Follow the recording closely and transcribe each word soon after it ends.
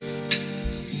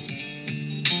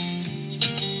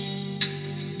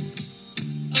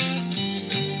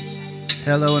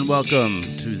Hello and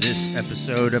welcome to this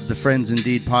episode of the Friends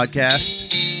Indeed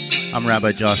podcast. I'm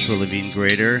Rabbi Joshua Levine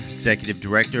Grader, Executive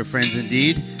Director of Friends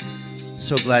Indeed.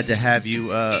 So glad to have you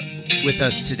with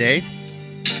us today.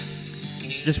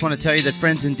 So just want to tell you that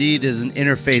Friends Indeed is an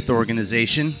interfaith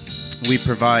organization. We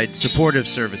provide supportive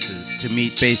services to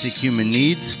meet basic human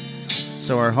needs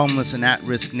so our homeless and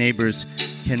at-risk neighbors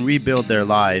can rebuild their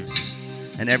lives.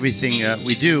 And everything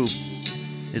we do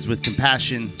is with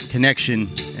compassion, connection,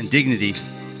 and dignity.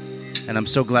 And I'm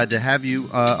so glad to have you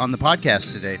on the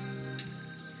podcast today.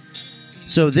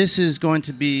 So this is going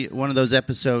to be one of those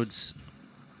episodes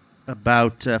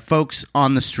about folks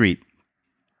on the street.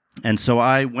 And so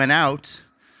I went out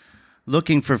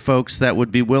looking for folks that would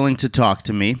be willing to talk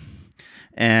to me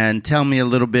and tell me a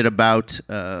little bit about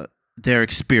their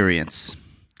experience.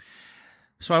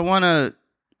 So I want to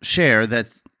share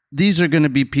that these are going to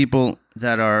be people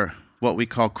that are what we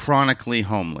call chronically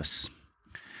homeless.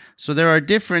 So there are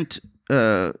different,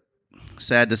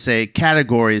 sad to say,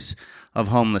 categories of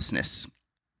homelessness.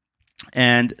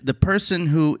 And the person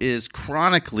who is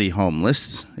chronically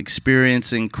homeless,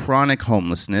 experiencing chronic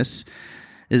homelessness,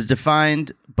 is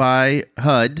defined by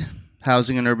HUD,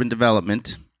 Housing and Urban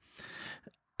Development,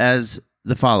 as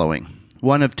the following.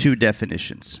 One of two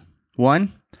definitions.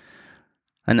 One,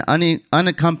 an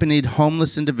unaccompanied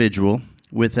homeless individual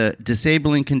with a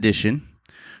disabling condition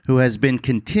who has been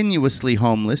continuously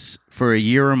homeless for a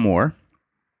year or more,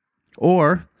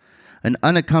 or an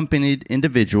unaccompanied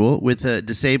individual with a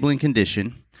disabling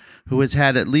condition who has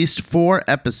had at least 4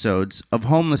 episodes of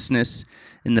homelessness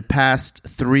in the past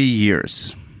 3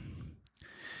 years.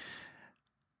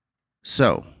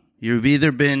 So, you've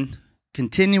either been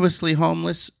continuously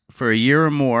homeless for a year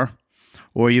or more,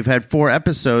 or you've had 4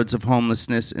 episodes of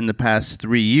homelessness in the past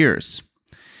 3 years.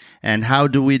 And how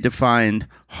do we define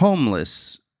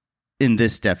homeless in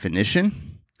this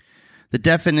definition? The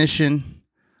definition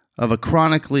of a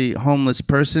chronically homeless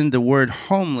person, the word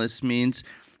homeless means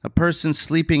a person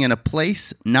sleeping in a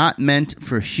place not meant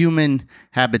for human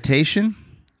habitation,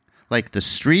 like the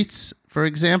streets, for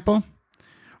example,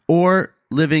 or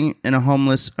living in a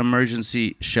homeless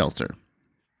emergency shelter.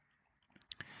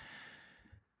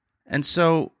 And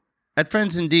so, at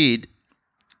Friends Indeed,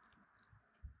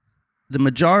 the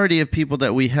majority of people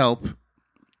that we help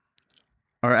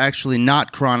are actually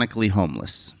not chronically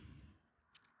homeless.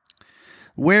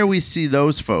 Where we see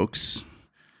those folks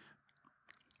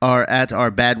are at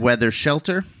our bad weather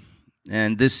shelter,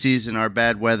 and this season our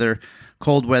bad weather,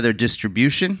 cold weather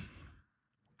distribution,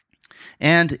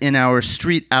 and in our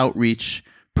street outreach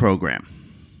program,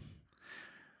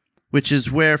 which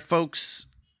is where folks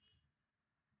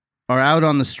are out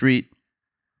on the street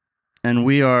and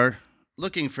we are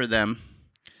looking for them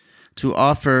to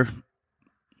offer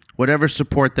whatever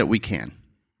support that we can.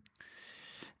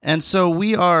 And so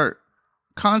we are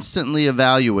constantly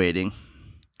evaluating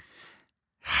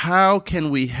how can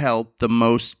we help the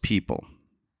most people.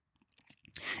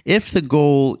 If the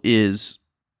goal is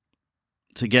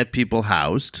to get people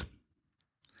housed,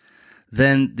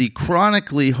 then the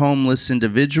chronically homeless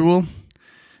individual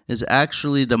is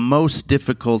actually the most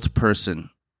difficult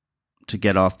person to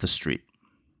get off the street.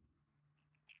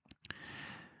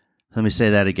 Let me say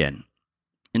that again.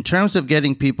 In terms of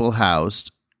getting people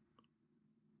housed,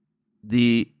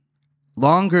 the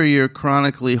longer you're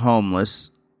chronically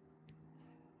homeless,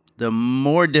 the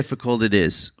more difficult it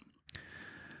is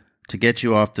to get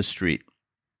you off the street.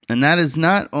 And that is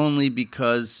not only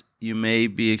because you may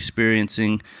be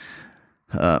experiencing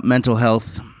mental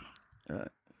health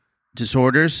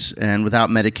disorders and without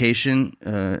medication,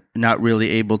 not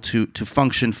really able to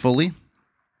function fully.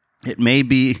 It may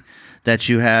be that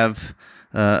you have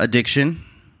addiction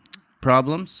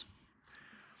problems.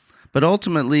 But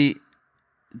ultimately,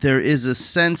 there is a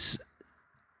sense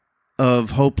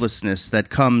of hopelessness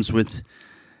that comes with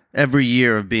every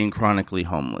year of being chronically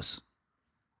homeless.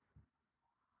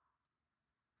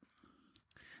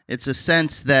 It's a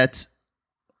sense that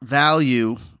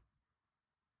value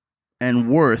and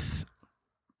worth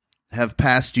have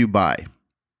passed you by.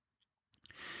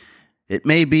 It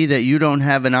may be that you don't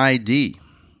have an ID.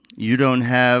 You don't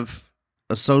have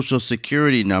a social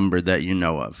security number that you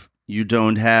know of. You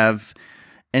don't have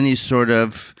any sort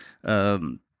of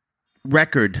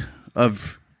record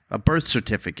of a birth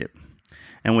certificate.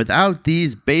 And without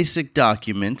these basic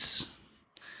documents,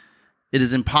 it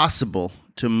is impossible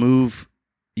to move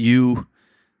you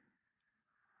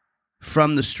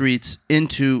from the streets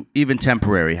into even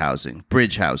temporary housing,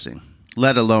 bridge housing,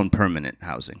 let alone permanent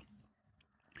housing.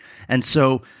 And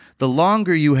so the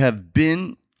longer you have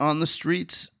been on the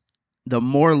streets, the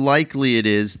more likely it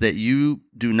is that you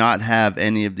do not have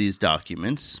any of these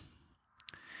documents,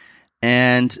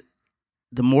 And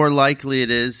the more likely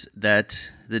it is that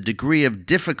the degree of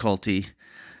difficulty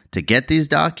to get these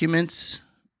documents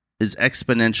is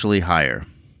exponentially higher.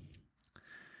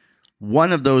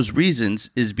 One of those reasons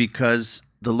is because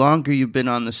the longer you've been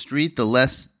on the street, the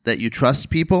less that you trust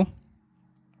people.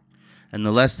 And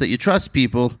the less that you trust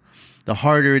people, the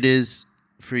harder it is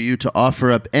for you to offer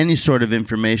up any sort of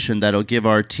information that'll give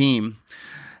our team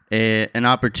an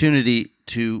opportunity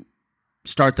to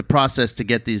start the process to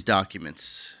get these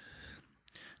documents,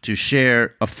 to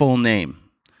share a full name,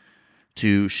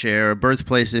 to share a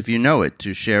birthplace if you know it,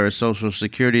 to share a social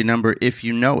security number if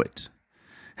you know it.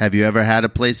 Have you ever had a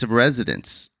place of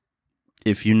residence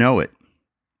if you know it?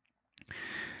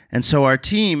 And so our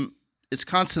team is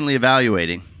constantly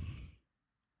evaluating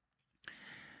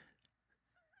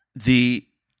the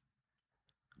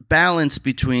balance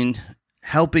between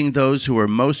helping those who are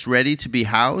most ready to be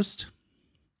housed,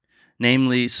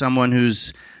 namely someone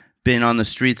who's been on the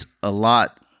streets a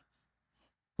lot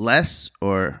less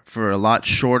or for a lot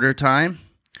shorter time,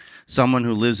 someone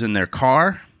who lives in their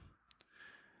car,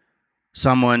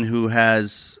 someone who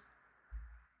has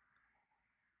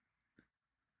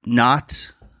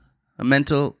not a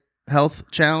mental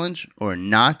health challenge or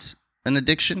not an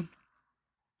addiction.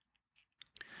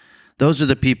 Those are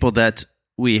the people that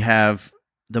we have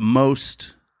the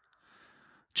most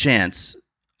chance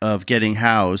of getting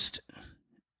housed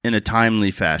in a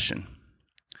timely fashion.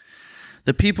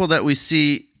 The people that we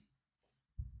see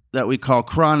that we call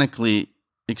chronically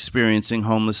experiencing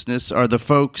homelessness are the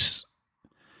folks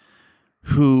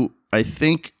who I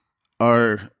think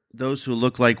are those who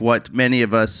look like what many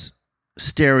of us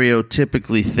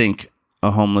stereotypically think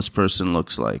a homeless person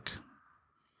looks like.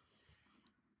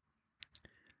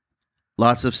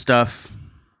 Lots of stuff,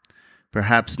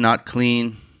 perhaps not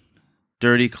clean,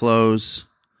 dirty clothes,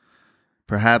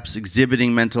 perhaps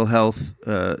exhibiting mental health,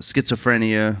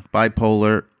 schizophrenia,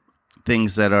 bipolar,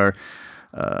 things that are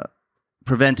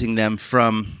preventing them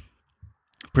from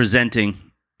presenting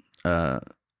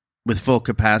with full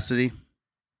capacity.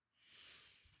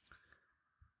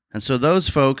 And so those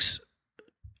folks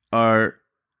are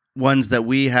ones that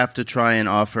we have to try and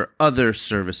offer other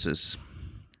services.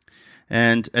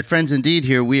 And at Friends Indeed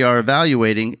here, we are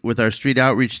evaluating with our street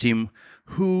outreach team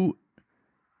who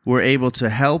we're able to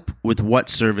help with what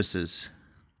services.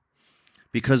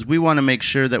 Because we want to make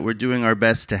sure that we're doing our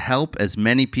best to help as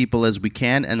many people as we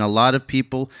can. And a lot of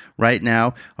people right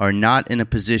now are not in a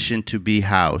position to be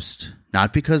housed.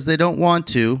 Not because they don't want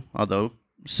to, although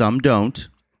some don't,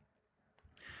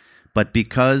 but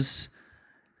because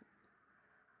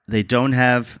they don't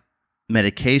have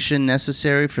medication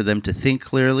necessary for them to think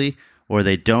clearly, or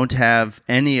they don't have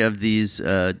any of these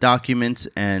documents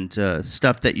and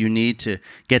stuff that you need to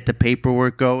get the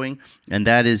paperwork going. And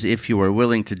that is if you are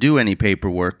willing to do any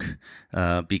paperwork,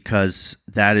 because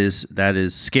that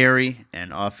is scary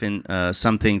and often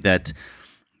something that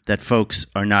folks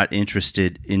are not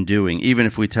interested in doing, even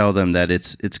if we tell them that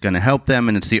it's going to help them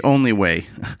and it's the only way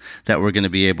that we're going to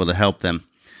be able to help them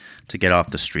to get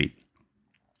off the street.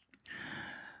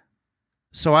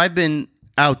 So I've been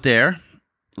out there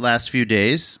the last few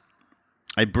days.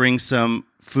 I bring some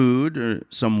food or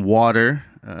some water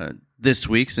this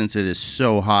week since it is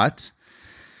so hot.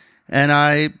 And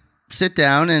I sit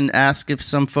down and ask if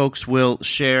some folks will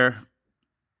share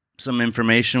some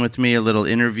information with me, a little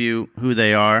interview, who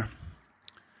they are.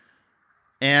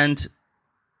 And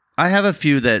I have a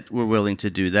few that were willing to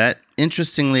do that.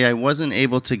 Interestingly, I wasn't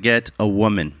able to get a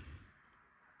woman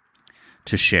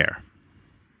to share.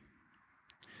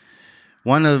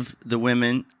 One of the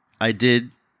women I did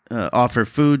offer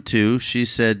food to, she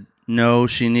said no,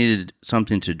 she needed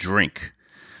something to drink.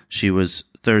 She was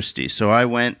thirsty. So I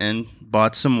went and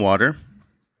bought some water,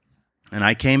 and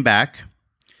I came back.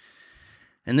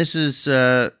 And this is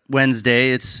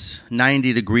Wednesday. It's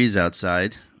 90 degrees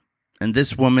outside. And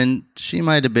this woman, she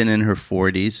might have been in her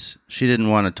 40s. She didn't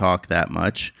want to talk that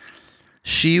much.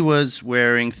 She was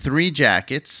wearing 3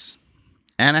 jackets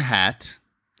and a hat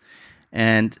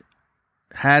and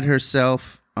had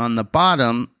herself on the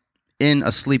bottom in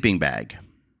a sleeping bag,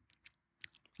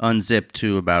 unzipped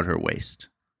to about her waist.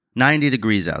 90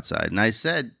 degrees outside. And I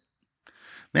said,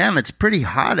 "Ma'am, it's pretty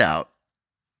hot out."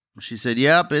 She said,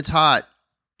 "Yep, it's hot.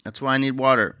 That's why I need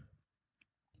water."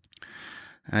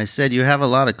 I said, "You have a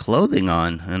lot of clothing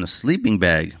on and a sleeping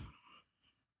bag."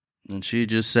 And she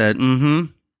just said,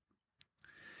 "Mm-hmm."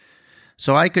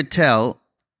 So I could tell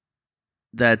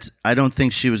that I don't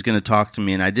think she was going to talk to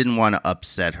me, and I didn't want to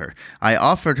upset her. I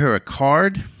offered her a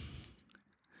card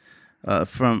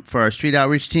for our street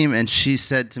outreach team, and she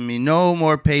said to me, "No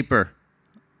more paper.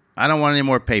 I don't want any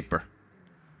more paper."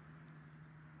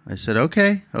 I said,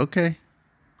 okay.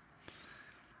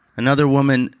 Another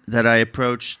woman that I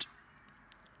approached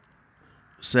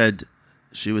said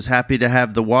she was happy to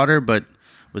have the water, but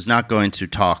was not going to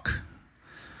talk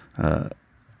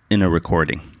in a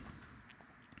recording.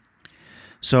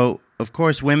 So, of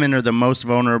course, women are the most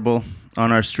vulnerable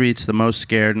on our streets, the most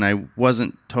scared, and I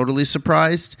wasn't totally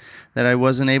surprised that I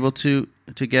wasn't able to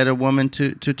get a woman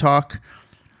to talk,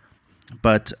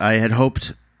 but I had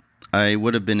hoped I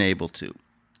would have been able to.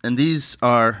 And these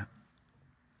are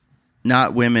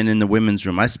not women in the women's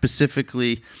room. I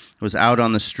specifically was out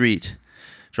on the street,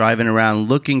 driving around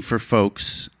looking for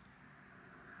folks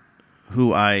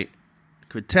who I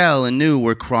could tell and knew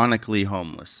were chronically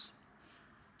homeless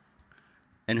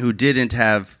and who didn't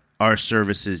have our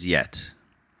services yet,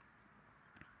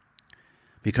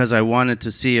 because I wanted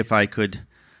to see if I could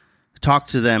talk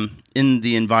to them in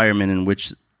the environment in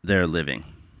which they're living.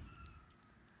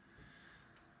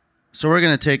 So we're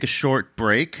going to take a short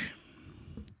break,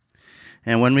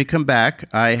 and when we come back,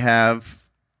 I have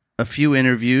a few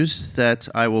interviews that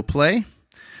I will play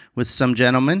with some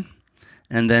gentlemen,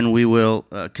 and then we will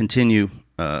continue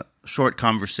a short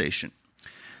conversation.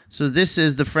 So this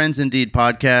is the Friends Indeed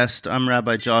podcast. I'm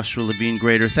Rabbi Joshua Levine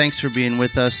Grader. Thanks for being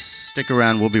with us. Stick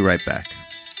around. We'll be right back.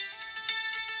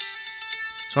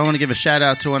 So I want to give a shout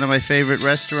out to one of my favorite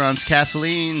restaurants,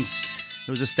 Kathleen's.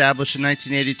 It was established in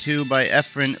 1982 by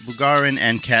Efren Bugarin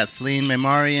and Kathleen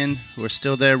Memarian, who are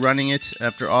still there running it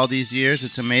after all these years.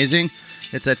 It's amazing.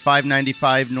 It's at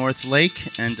 595 North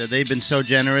Lake, and they've been so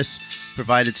generous,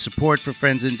 provided support for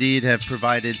Friends Indeed, have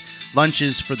provided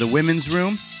lunches for the women's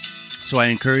room. So I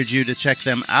encourage you to check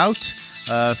them out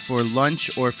for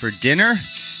lunch or for dinner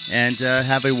and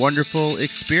have a wonderful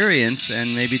experience,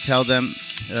 and maybe tell them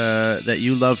that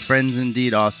you love Friends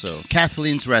Indeed also.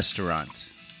 Kathleen's Restaurant.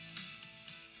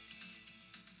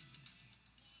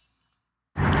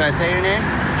 Can I say your name?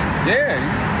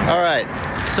 Yeah. All right.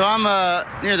 So I'm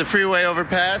near the freeway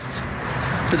overpass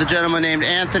with a gentleman named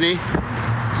Anthony.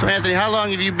 So Anthony, how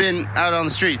long have you been out on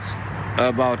the streets?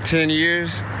 About 10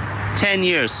 years. 10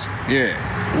 years. Yeah.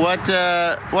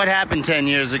 What happened 10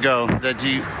 years ago that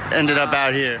you ended up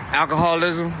out here?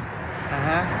 Alcoholism.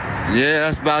 Yeah,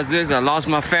 that's about it. I lost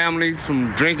my family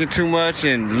from drinking too much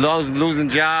and losing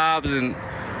jobs and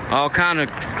all kind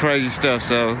of crazy stuff.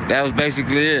 So that was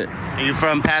basically it. Are you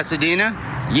from Pasadena?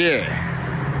 Yeah.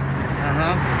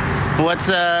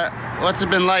 What's it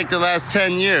been like the last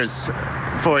 10 years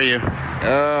for you?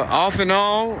 Off and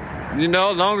on. You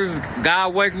know, as long as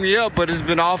God wake me up, but it's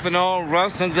been off and on,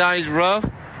 rough. Sometimes rough,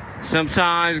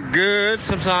 sometimes good,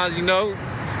 sometimes,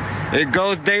 it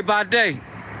goes day by day.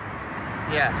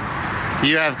 Yeah.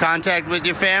 You have contact with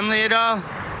your family at all?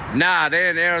 Nah, they're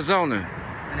in Arizona.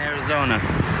 In Arizona.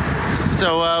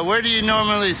 So where do you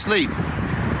normally sleep?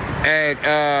 At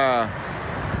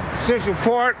Central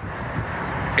Park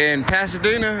in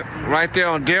Pasadena, right there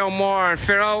on Delmar and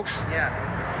Fair Oaks. Yeah.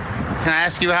 Can I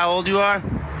ask you how old you are?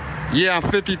 Yeah, I'm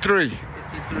 53.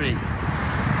 53.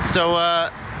 So,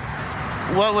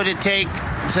 what would it take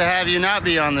to have you not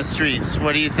be on the streets?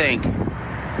 What do you think?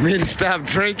 Me to stop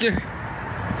drinking?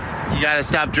 You gotta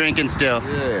stop drinking still.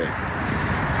 Yeah.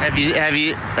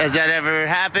 Has that ever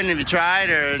happened? Have you tried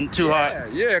or too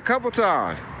hard? Yeah, a couple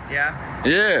times. Yeah?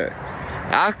 Yeah.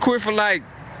 I quit for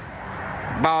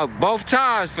about both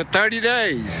times for 30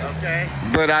 days. Okay.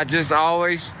 But I just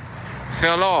always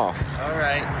fell off. All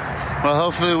right. Well,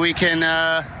 hopefully we can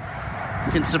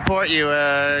support you.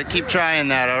 Keep trying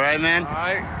that, all right, man? All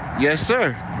right. Yes,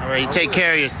 sir. All right, you take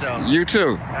care of yourself. You too.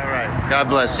 All right. God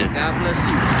bless you. God bless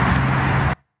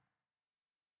you.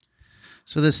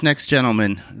 So this next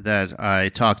gentleman that I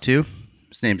talked to,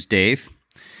 his name's Dave,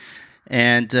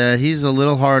 and he's a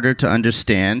little harder to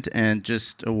understand, and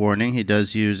just a warning, he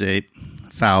does use a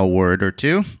foul word or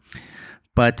two,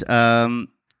 but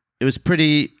it was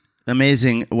pretty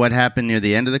amazing what happened near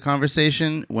the end of the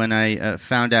conversation when I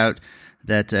found out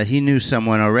that he knew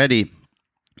someone already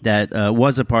that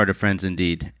was a part of Friends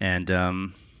Indeed. And,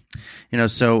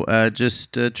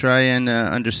 just try and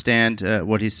understand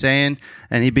what he's saying.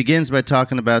 And he begins by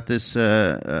talking about this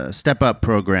Step Up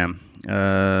program,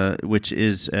 which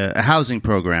is a housing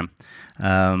program.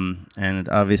 And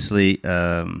obviously,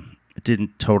 it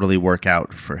didn't totally work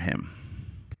out for him.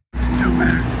 No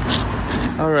matter.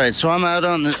 All right, so I'm out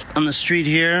on the street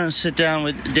here. I'll sit down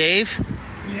with Dave.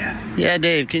 Yeah. Yeah,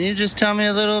 Dave, can you just tell me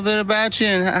a little bit about you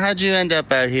and how'd you end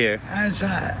up out here?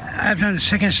 I've done the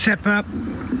second step up,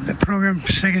 the program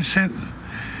second step.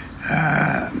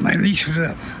 My lease was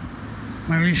up.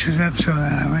 So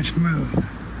then I went to move.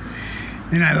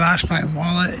 Then I lost my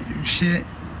wallet and shit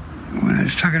when I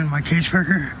was talking to my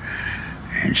caseworker.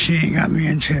 and she ain't got me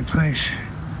into the place.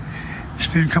 It's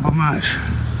been a couple months.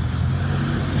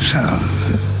 So.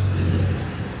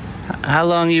 How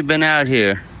long you been out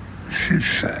here?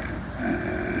 Since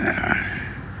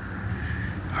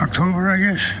October, I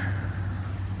guess.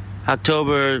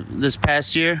 October this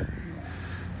past year?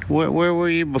 Where were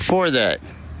you before that?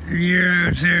 The year I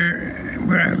was there,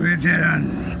 where I lived at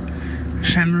on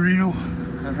San Marino.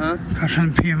 Across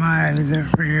on PMI, I lived there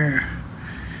for a year.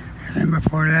 And then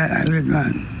before that, I lived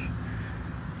on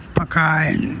Buckeye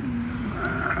and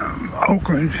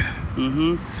Oakland.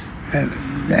 Mm-hmm.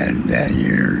 That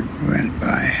year went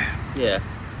by. Yeah.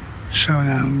 So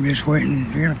now I'm just waiting.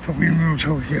 They're going to put me in Rural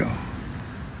Tokyo.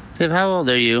 Dave, how old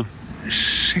are you?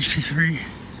 63.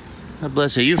 God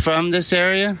bless you. You from this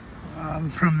area? I'm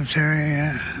from this area,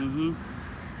 yeah. Mm-hmm.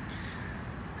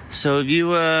 So if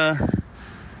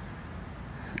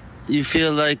you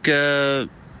feel like,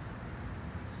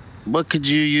 what could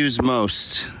you use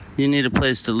most? You need a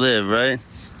place to live, right?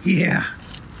 Yeah.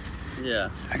 Yeah.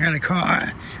 I got a call.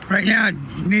 Right now,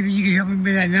 maybe you can help me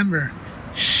with that number.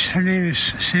 Her name is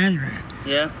Sandra.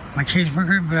 Yeah? My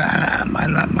caseworker, but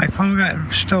my phone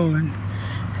got stolen.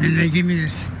 And they give me the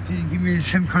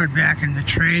SIM card back and the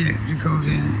tray that goes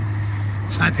in.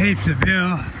 So I paid for the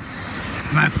bill.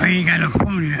 I ain't got no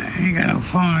phone yet. I ain't got no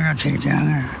phone. I got to take it down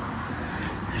there.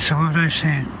 And so what was I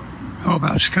saying? Oh,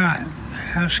 about Scott.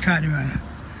 How's Scott doing?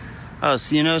 Oh,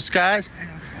 so you know Scott? I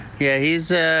know Scott. Yeah,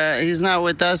 he's not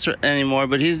with us anymore,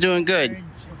 but he's doing good.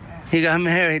 He got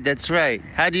married, that's right.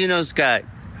 How do you know Scott?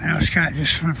 I know Scott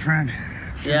just from a friend.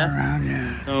 Yeah? Around,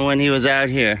 yeah. When he was out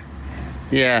here.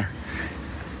 Yeah.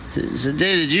 So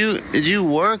Dave, did you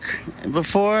work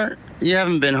before? You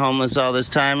haven't been homeless all this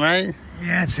time, right?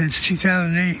 Yeah, since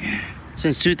 2008.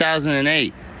 Since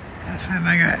 2008. Last time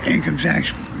I got income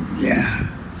tax. Yeah.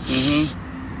 Mm-hmm.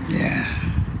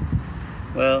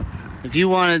 Yeah. Well, if you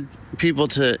wanted people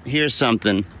to hear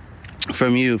something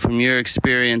from you, from your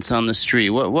experience on the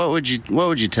street, what would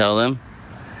you tell them?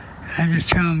 I just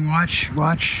tell them watch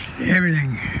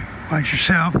everything. Watch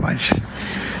yourself. Watch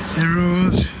the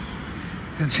rules.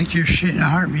 They'll take your shit in a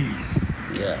heartbeat.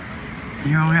 Yeah.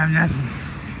 You don't have nothing.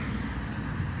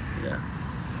 Yeah.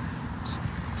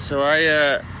 So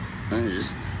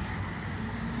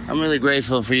I'm really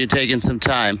grateful for you taking some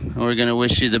time. And we're gonna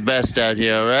wish you the best out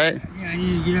here, all right? Yeah, I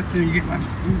need to get up there and get my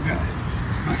food back.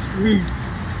 My food.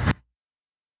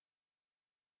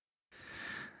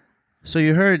 So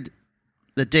you heard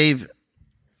that Dave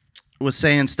was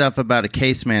saying stuff about a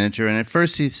case manager, and at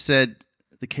first he said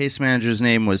the case manager's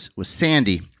name was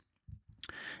Sandy.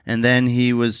 And then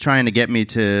he was trying to get me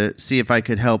to see if I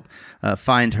could help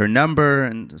find her number,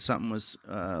 and something was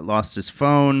lost his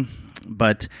phone.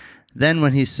 But then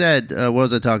when he said, what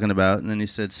was I talking about? And then he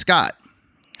said, Scott,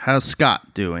 how's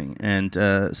Scott doing? And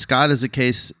Scott is a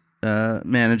case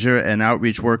manager and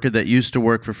outreach worker that used to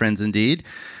work for Friends Indeed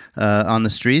on the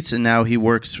streets, and now he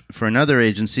works for another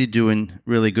agency doing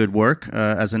really good work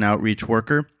as an outreach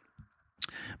worker.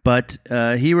 But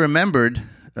he remembered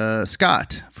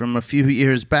Scott from a few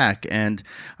years back, and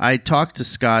I talked to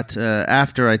Scott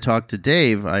after I talked to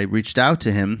Dave. I reached out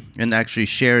to him and actually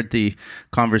shared the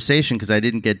conversation because I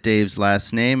didn't get Dave's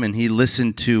last name, and he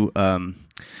listened to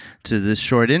this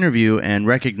short interview and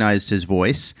recognized his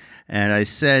voice. And I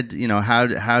said,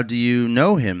 how do you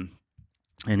know him?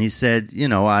 And he said,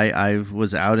 I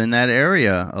was out in that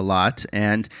area a lot,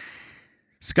 and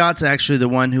Scott's actually the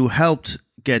one who helped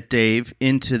get Dave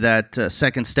into that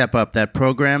second step up, that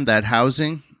program, that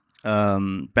housing,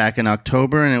 back in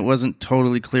October, and it wasn't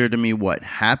totally clear to me what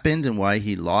happened and why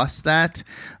he lost that.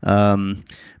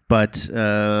 But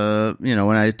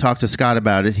when I talked to Scott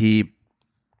about it, he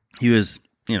was,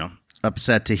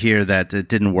 upset to hear that it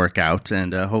didn't work out,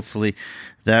 and hopefully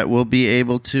that will be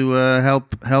able to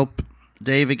help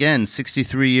Dave again.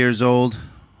 63 years old,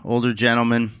 older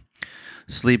gentleman,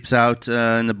 sleeps out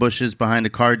in the bushes behind a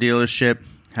car dealership.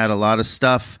 Had a lot of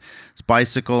stuff, his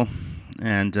bicycle,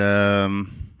 and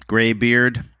gray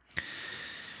beard,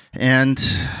 and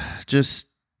just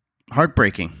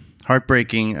heartbreaking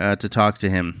to talk to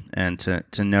him and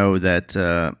to know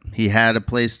that he had a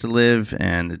place to live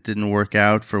and it didn't work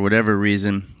out for whatever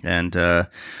reason, and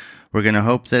we're going to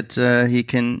hope that he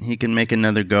can make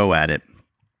another go at it.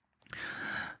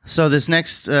 So this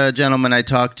next gentleman I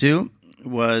talked to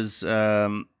was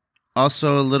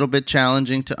also a little bit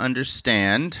challenging to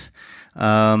understand,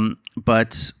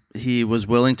 but he was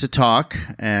willing to talk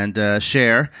and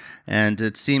share, and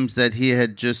it seems that he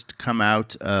had just come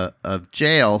out of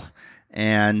jail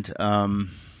and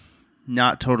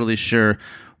not totally sure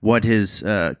what his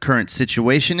current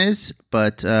situation is,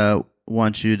 but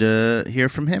want you to hear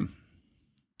from him.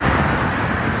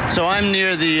 So I'm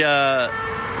near the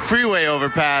freeway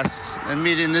overpass and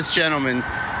meeting this gentleman.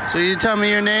 So you tell me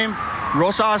your name?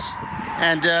 Rosas.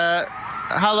 And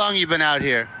how long you been out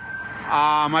here?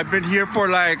 I've been here for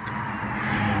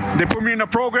they put me in a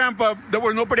program, but there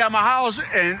was nobody at my house,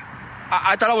 and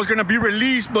I thought I was gonna be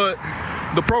released, but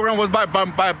the program was by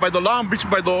the Long Beach,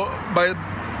 by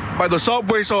the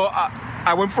subway, so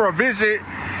I went for a visit,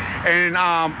 and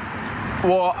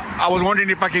I was wondering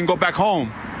if I can go back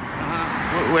home.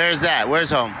 Where's that? Where's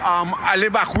home? I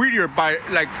live at Whittier,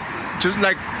 just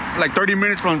 30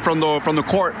 minutes from the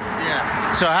court.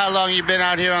 Yeah. So how long you been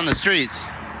out here on the streets?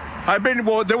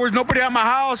 There was nobody at my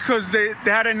house because they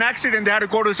had an accident. They had to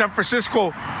go to San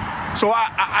Francisco. So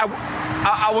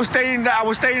I was staying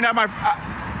at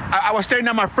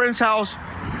my friend's house.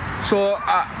 So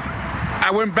I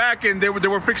went back and they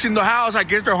were fixing the house. I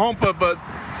guess they're home, but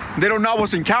they don't know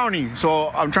what's in county. So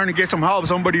I'm trying to get some help,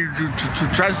 somebody to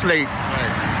translate.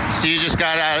 Right. So you just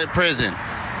got out of prison?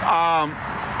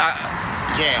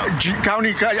 Jail.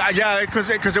 County, yeah, because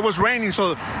it was raining,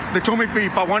 so they told me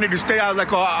if I wanted to stay, I was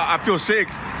like, I feel sick.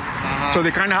 So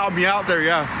they kind of helped me out there,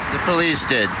 yeah. The police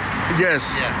did?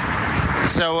 Yes. Yeah.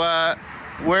 So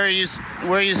where are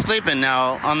you sleeping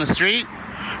now? On the street?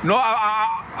 No,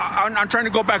 I'm trying to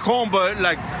go back home, but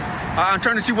I'm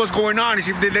trying to see what's going on and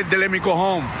see if they let me go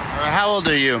home. How old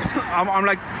are you? I'm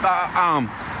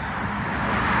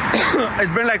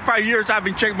it's been 5 years I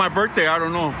haven't checked my birthday. I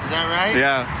don't know. Is that right?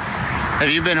 Yeah. Have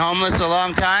you been homeless a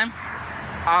long time?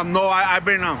 No, I've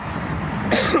been. I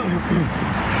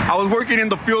was working in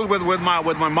the field with my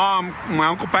mom. My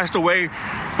uncle passed away,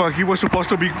 but he was supposed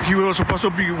to be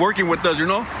working with us.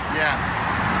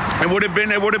 Yeah. It would have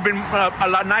been a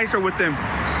lot nicer with him.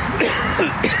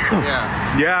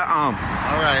 Yeah. Yeah. All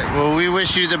right. Well, we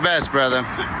wish you the best, brother.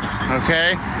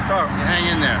 Okay. Sure. Hang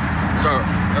in there. Sure.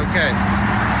 Okay.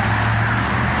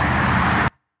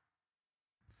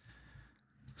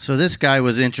 So this guy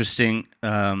was interesting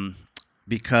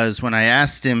because when I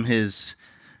asked him his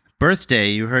birthday,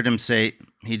 you heard him say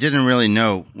he didn't really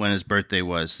know when his birthday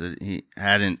was. He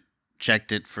hadn't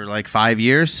checked it for 5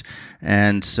 years,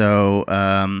 and so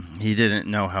he didn't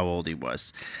know how old he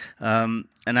was. And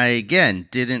I, again,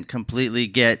 didn't completely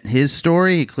get his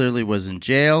story. He clearly was in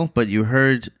jail, but you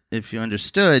heard, if you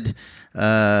understood,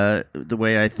 the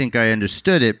way I think I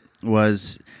understood it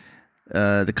was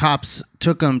the cops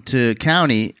took him to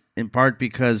county in part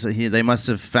because they must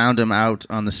have found him out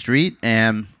on the street,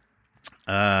 and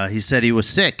he said he was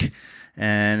sick.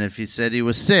 And if he said he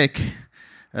was sick,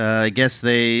 I guess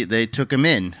they took him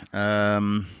in.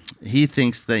 He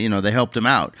thinks that they helped him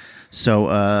out.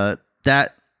 So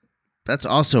that's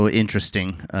also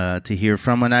interesting to hear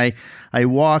from. When I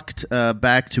walked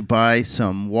back to buy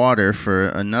some water for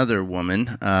another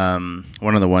woman,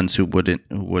 one of the ones who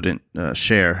wouldn't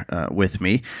share with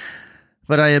me.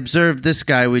 But I observed this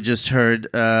guy we just heard.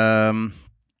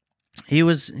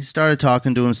 He started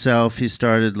talking to himself. He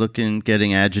started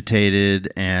getting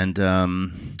agitated, and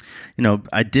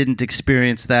I didn't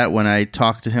experience that when I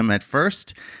talked to him at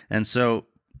first, and so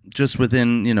just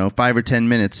within 5 or 10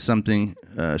 minutes, something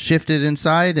shifted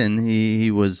inside, and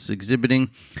he was exhibiting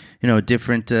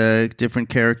different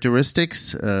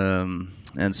characteristics,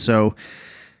 and so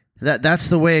that's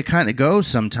the way it kind of goes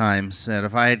sometimes. That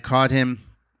if I had caught him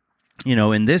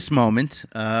in this moment,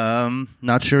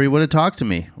 not sure he would have talked to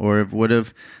me or would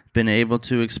have been able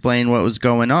to explain what was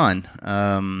going on.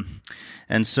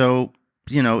 And so,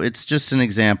 it's just an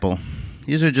example.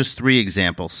 These are just 3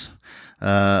 examples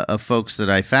of folks that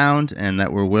I found and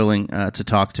that were willing to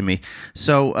talk to me.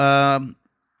 So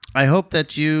I hope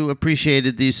that you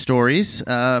appreciated these stories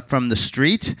from the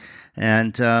street.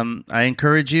 And I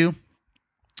encourage you,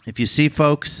 if you see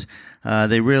folks,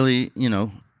 they really,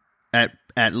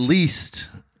 at least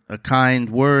a kind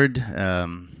word, a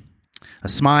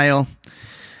smile.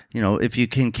 If you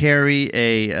can carry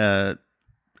a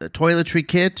toiletry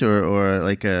kit or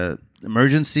like a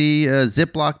emergency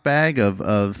Ziploc bag of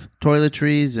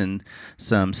toiletries and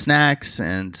some snacks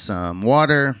and some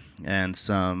water and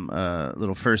some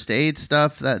little first aid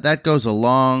stuff, that goes a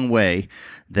long way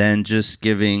than just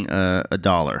giving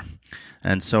 $1.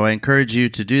 And so I encourage you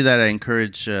to do that. I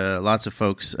encourage lots of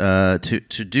folks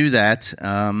to do that,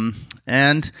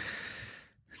 and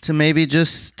to maybe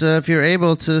just, if you're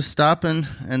able, to stop and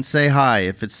say hi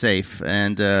if it's safe.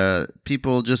 And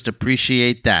people just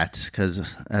appreciate that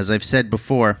because, as I've said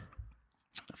before,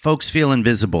 folks feel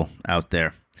invisible out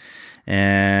there.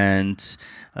 And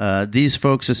these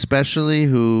folks especially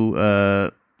who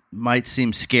might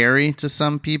seem scary to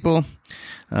some people,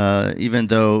 even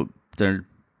though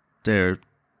they're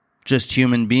just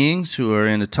human beings who are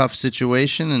in a tough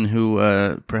situation and who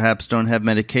perhaps don't have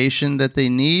medication that they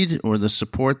need, or the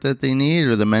support that they need,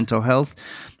 or the mental health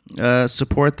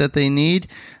support that they need.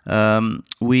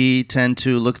 We tend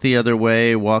to look the other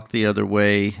way, walk the other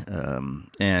way,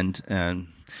 and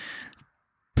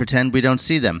pretend we don't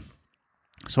see them.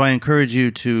 So I encourage you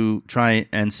to try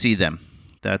and see them.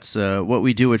 That's what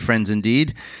we do at Friends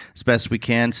Indeed as best we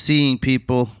can, seeing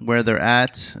people where they're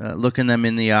at, looking them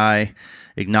in the eye,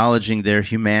 acknowledging their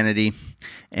humanity,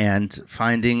 and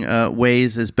finding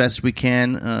ways as best we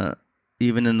can,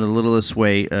 even in the littlest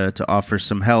way, to offer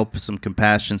some help, some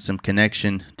compassion, some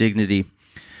connection, dignity.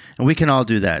 And we can all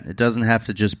do that. It doesn't have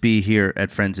to just be here at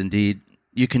Friends Indeed.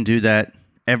 You can do that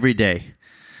every day.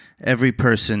 Every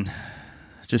person,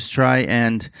 just try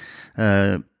and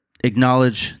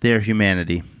acknowledge their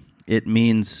humanity. It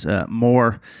means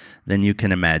more than you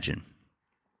can imagine.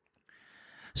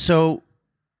 So,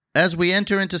 as we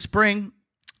enter into spring,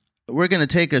 we're going to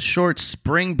take a short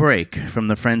spring break from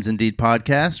the Friends Indeed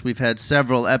podcast. We've had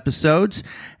several episodes,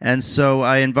 and so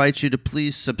I invite you to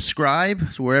please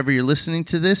subscribe to wherever you're listening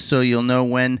to this so you'll know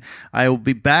when I will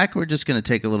be back. We're just going to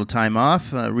take a little time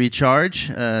off, recharge,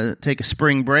 take a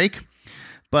spring break.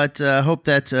 But hope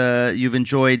that you've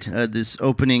enjoyed this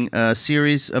opening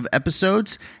series of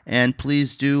episodes, and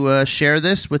please do share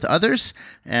this with others,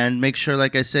 and make sure,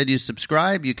 like I said, you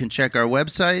subscribe. You can check our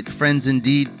website,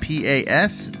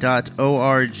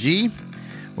 friendsindeedpas.org.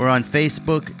 We're on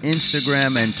Facebook,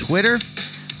 Instagram, and Twitter,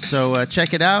 so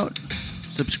check it out,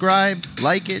 subscribe,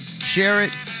 like it, share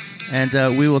it,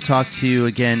 and we will talk to you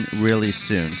again really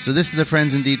soon. So this is the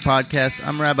Friends Indeed podcast.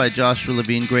 I'm Rabbi Joshua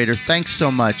Levine Grader. Thanks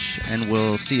so much, and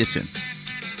we'll see you soon.